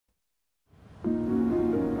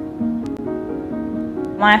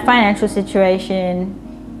My financial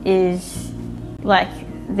situation is like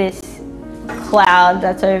this cloud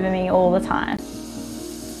that's over me all the time.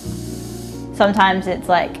 Sometimes it's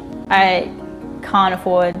like I can't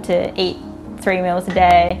afford to eat 3 meals a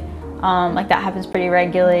day. Like that happens pretty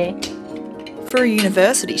regularly. For a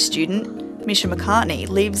university student, Misha McCartney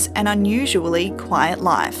lives an unusually quiet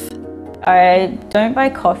life. I don't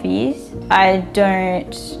buy coffees. I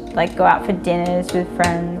don't go out for dinners with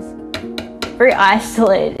friends. Very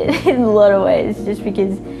isolated in a lot of ways, just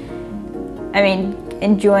because,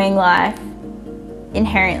 enjoying life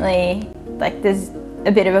inherently, there's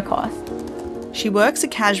a bit of a cost. She works a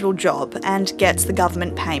casual job and gets the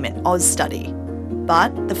government payment AusStudy.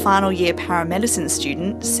 But the final year paramedicine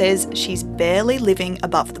student says she's barely living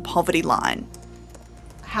above the poverty line.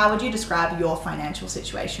 How would you describe your financial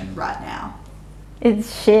situation right now?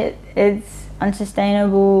 It's shit. It's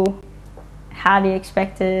unsustainable. How do you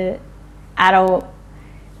expect an adult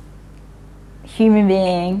human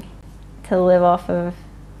being to live off of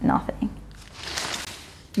nothing?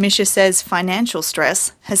 Misha says financial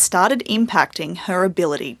stress has started impacting her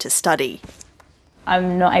ability to study.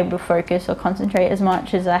 I'm not able to focus or concentrate as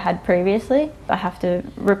much as I had previously. I have to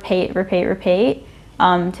repeat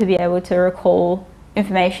to be able to recall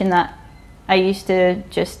information that I used to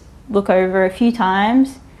just look over a few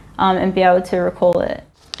times and be able to recall it.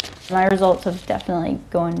 My results have definitely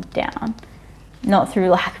gone down, not through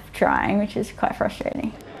lack of trying, which is quite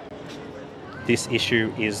frustrating. This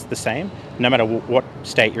issue is the same. No matter what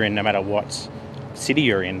state you're in, no matter what city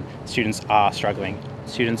you're in, students are struggling.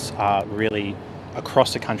 Students are really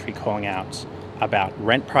across the country calling out about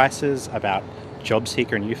rent prices, about job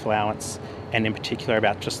seeker and youth allowance, and in particular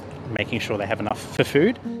about just making sure they have enough for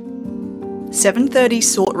food. 730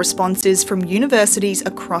 sought responses from universities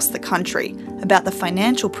across the country about the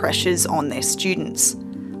financial pressures on their students.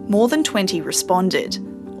 More than 20 responded.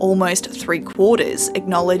 Almost 3/4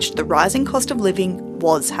 acknowledged the rising cost of living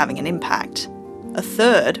was having an impact. A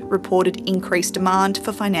third reported increased demand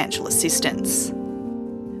for financial assistance.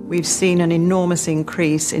 We've seen an enormous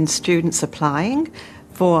increase in students applying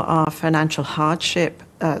for our financial hardship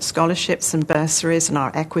scholarships and bursaries and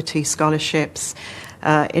our equity scholarships.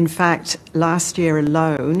 In fact, last year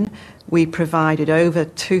alone, we provided over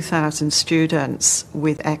 2,000 students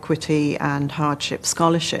with equity and hardship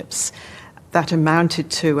scholarships. That amounted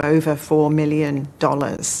to over $4 million.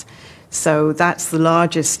 So that's the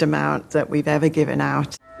largest amount that we've ever given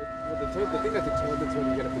out.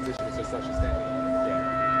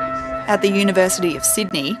 At the University of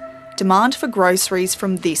Sydney, demand for groceries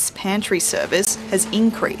from this pantry service has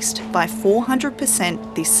increased by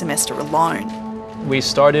 400% this semester alone. We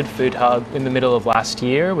started Food Hub in the middle of last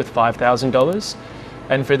year with $5,000,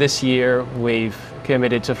 and for this year we've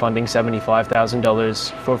committed to funding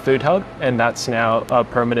 $75,000 for Food Hub, and that's now a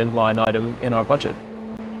permanent line item in our budget.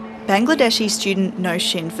 Bangladeshi student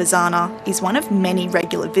Noshin Fazana is one of many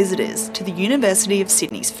regular visitors to the University of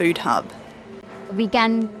Sydney's Food Hub. We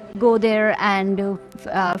can go there and do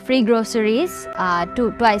free groceries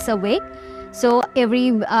twice a week. So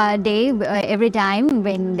every day, every time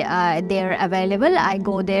when they're available, I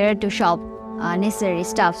go there to shop necessary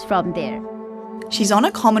stuffs from there. She's on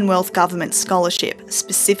a Commonwealth Government scholarship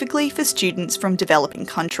specifically for students from developing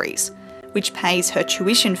countries, which pays her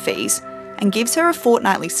tuition fees and gives her a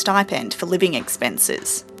fortnightly stipend for living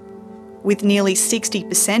expenses. With nearly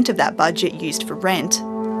 60% of that budget used for rent,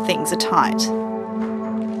 things are tight.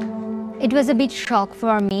 It was a bit shock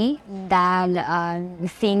for me that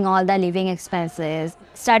seeing all the living expenses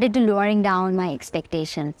started to lowering down my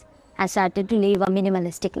expectations. I started to live a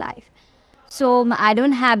minimalistic life. So I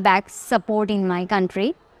don't have back support in my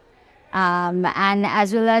country, and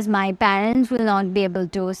as well as my parents will not be able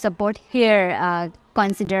to support here,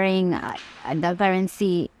 considering the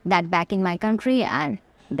currency that back in my country and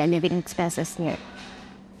the living expenses here.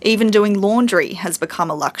 Even doing laundry has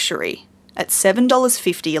become a luxury at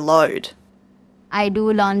 $7.50 a load. I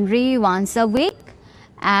do laundry once a week,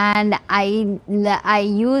 and I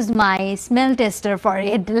use my smell tester for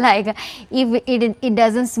it. Like if it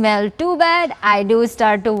doesn't smell too bad, I do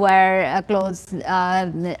start to wear clothes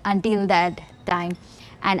until that time.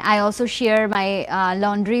 And I also share my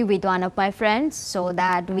laundry with one of my friends so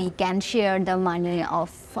that we can share the money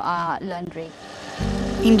of laundry.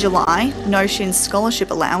 In July, Noshin's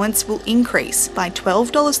scholarship allowance will increase by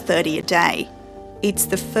 $12.30 a day. It's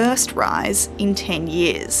the first rise in 10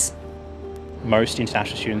 years. Most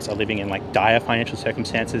international students are living in dire financial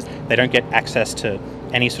circumstances. They don't get access to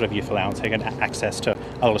any sort of youth allowance. They get access to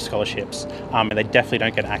a lot of scholarships, and they definitely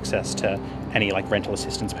don't get access to any rental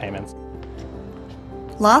assistance payments.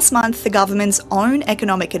 Last month, the government's own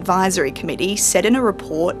Economic Advisory Committee said in a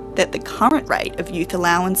report that the current rate of youth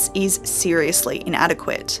allowance is seriously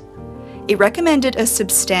inadequate. It recommended a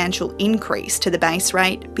substantial increase to the base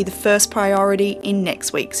rate be the first priority in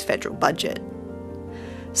next week's federal budget.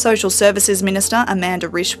 Social Services Minister Amanda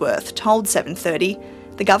Rishworth told 7:30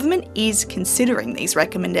 the government is considering these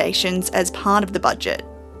recommendations as part of the budget.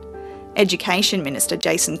 Education Minister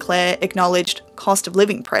Jason Clare acknowledged cost of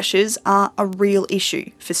living pressures are a real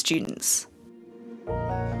issue for students.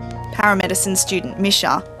 Paramedicine student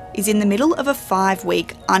Misha is in the middle of a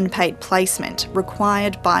 5-week unpaid placement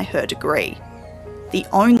required by her degree. The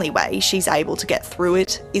only way she's able to get through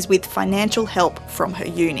it is with financial help from her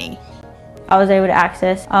uni. I was able to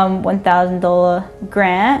access a $1,000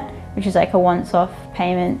 grant, which is like a once-off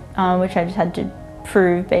payment, which I just had to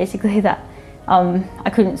prove basically that I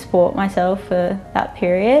couldn't support myself for that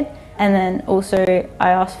period. And then also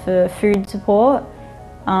I asked for food support,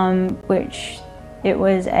 which it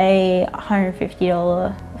was a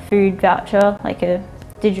 $150 food voucher, like a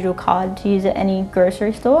digital card to use at any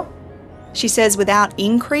grocery store. She says without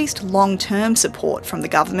increased long-term support from the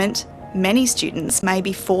government, many students may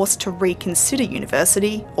be forced to reconsider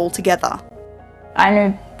university altogether. I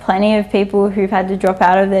know plenty of people who've had to drop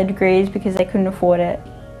out of their degrees because they couldn't afford it.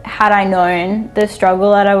 Had I known the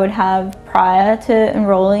struggle that I would have prior to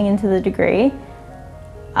enrolling into the degree,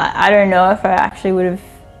 I don't know if I actually would have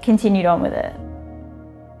continued on with it.